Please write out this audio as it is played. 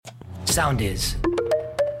Soundis.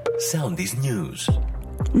 Soundis News.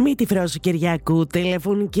 Μύτη Φρόσου Κυριάκου,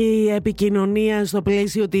 τηλεφωνική επικοινωνία στο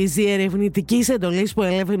πλαίσιο της διερευνητικής εντολής που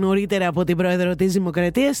έλαβε νωρίτερα από την Πρόεδρο της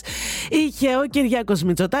Δημοκρατίας, είχε ο Κυριάκος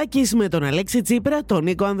Μητσοτάκης με τον Αλέξη Τσίπρα, τον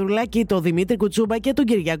Νίκο Ανδρουλάκη, τον Δημήτρη Κουτσούμπα και τον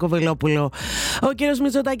Κυριάκο Βελόπουλο. Ο κ.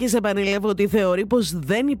 Μητσοτάκης επανέλαβε ότι θεωρεί πως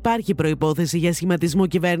δεν υπάρχει προϋπόθεση για σχηματισμό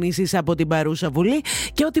κυβέρνησης από την παρούσα Βουλή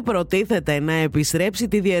και ότι προτίθεται να επιστρέψει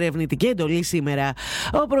τη διερευνητική εντολή σήμερα.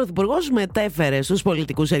 Ο Πρωθυπουργός μετέφερε στους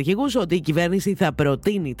πολιτικούς αρχηγούς ότι η κυβέρνηση θα προτείνει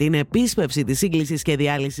την επίσπευση της σύγκλησης και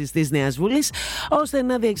διάλυσης της Νέας Βουλής, ώστε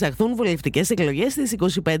να διεξαχθούν βουλευτικές εκλογές στις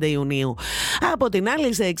 25 Ιουνίου. Από την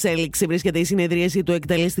άλλη, σε εξέλιξη βρίσκεται η συνεδρίαση του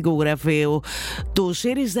εκτελεστικού γραφείου του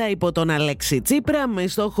ΣΥΡΙΖΑ υπό τον Αλέξη Τσίπρα, με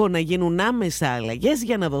στόχο να γίνουν άμεσα αλλαγές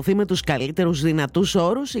για να δοθεί με τους καλύτερους δυνατούς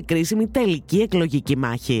όρους η κρίσιμη τελική εκλογική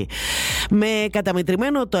μάχη. Με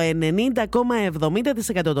καταμετρημένο το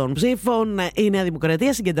 90,70% των ψήφων, η Νέα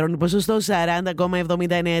Δημοκρατία συγκεντρώνει ποσοστό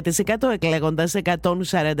 40,79%, εκλέγοντας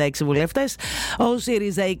 146 βουλευτές. Ο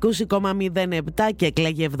ΣΥΡΙΖΑ 20,07% και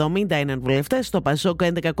εκλέγει 71 βουλευτές. Το ΠΑΣΟΚ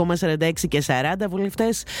 11,46% και 40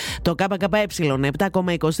 βουλευτές. Το ΚΚΕ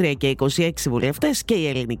 7,23% και 26 βουλευτές. Και η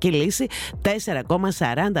Ελληνική Λύση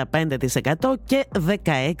 4,45% και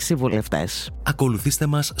 16 βουλευτές. Ακολουθήστε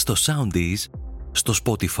μας στο Soundis, στο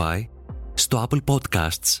Spotify, στο Apple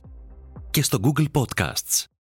Podcasts και στο Google Podcasts.